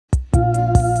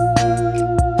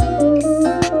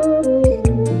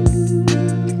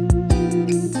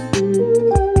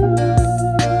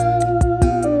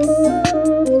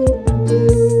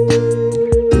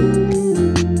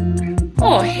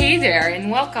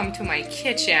welcome to my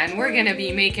kitchen. We're gonna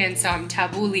be making some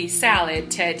tabbouleh salad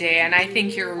today, and I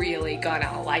think you're really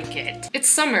gonna like it. It's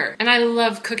summer, and I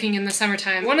love cooking in the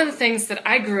summertime. One of the things that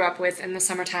I grew up with in the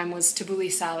summertime was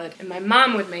tabbouleh salad, and my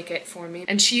mom would make it for me.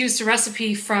 And she used a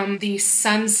recipe from the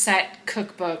Sunset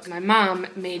cookbook. My mom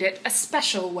made it a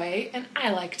special way, and I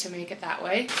like to make it that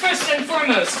way. First and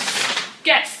foremost,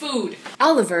 get food.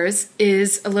 Oliver's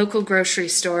is a local grocery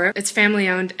store. It's family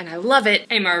owned and I love it.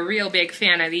 I'm a real big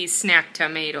fan of these snack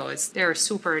tomatoes. They're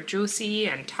super juicy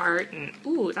and tart and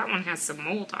ooh, that one has some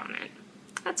mold on it.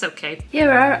 That's okay.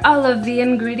 Here are all of the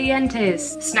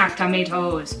ingredientes. Snack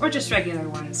tomatoes, or just regular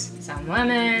ones. Some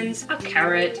lemons, a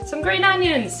carrot, some green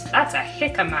onions. That's a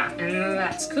jicama. And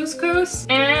that's couscous,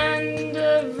 and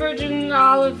virgin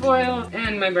olive oil.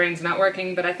 And my brain's not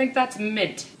working, but I think that's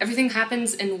mint. Everything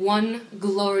happens in one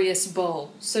glorious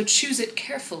bowl, so choose it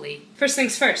carefully. First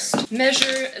things first,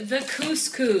 measure the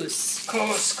couscous.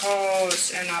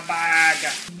 Couscous in a bag.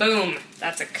 Boom,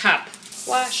 that's a cup.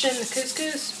 Washing the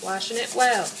couscous, washing it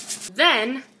well.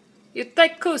 Then, you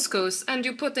take couscous and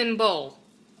you put in bowl.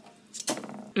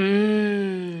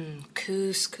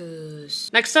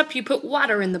 Couscous. Next up, you put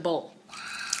water in the bowl.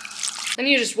 Then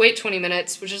you just wait 20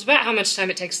 minutes, which is about how much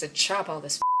time it takes to chop all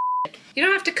this shit. You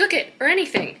don't have to cook it or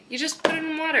anything. You just put it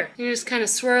in water. You just kind of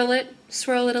swirl it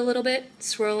a little bit,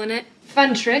 swirling it.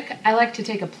 Fun trick, I like to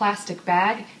take a plastic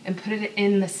bag and put it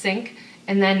in the sink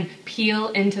and then peel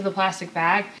into the plastic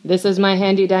bag. This is my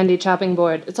handy dandy chopping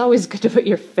board. It's always good to put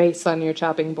your face on your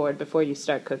chopping board before you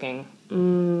start cooking.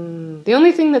 The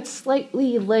only thing that's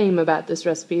slightly lame about this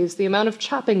recipe is the amount of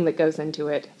chopping that goes into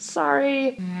it.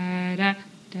 Sorry.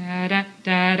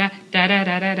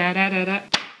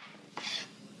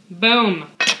 Boom.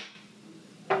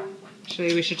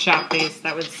 Actually, we should chop these.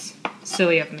 That was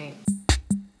silly of me.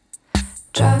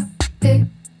 Drop it,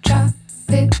 drop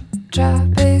it,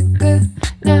 drop it good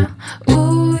now.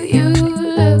 Ooh, you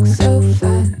look so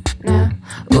fine now.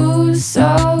 Ooh,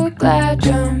 so glad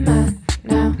you're mine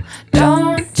now.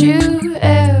 Don't you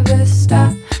ever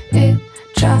stop it,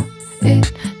 drop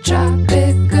it, drop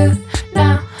it good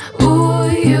now. Ooh,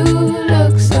 you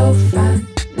look so fine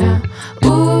now.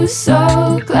 Ooh,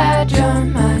 so glad you're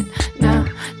mine now.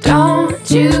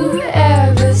 Don't you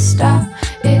ever stop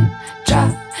it,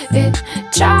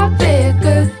 drop it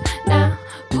good now.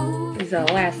 Ooh. The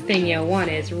last thing you want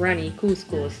is runny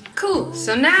couscous. Cool,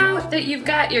 so now that you've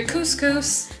got your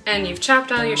couscous and you've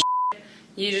chopped all your shit,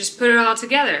 you just put it all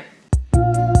together.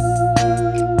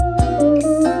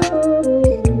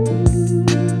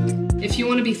 If you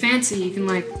want to be fancy, you can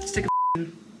like stick a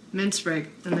mint sprig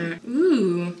in there.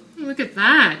 Ooh, look at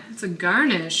that. It's a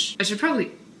garnish. I should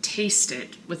probably taste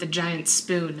it with a giant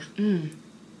spoon.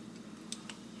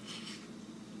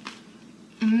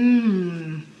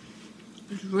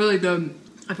 It's really good.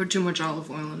 I put too much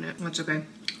olive oil in it. That's okay.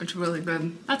 It's really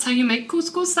good. That's how you make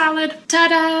couscous salad.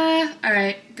 Ta-da!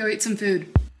 Alright, go eat some food.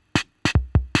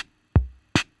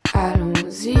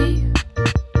 Allons-y,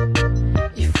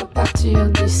 il faut partir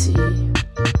d'ici.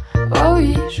 Oh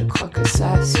oui, je crois que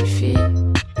ça suffit.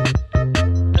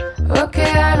 Ok,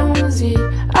 allons-y,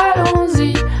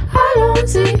 allons-y,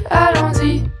 allons-y,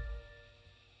 allons-y.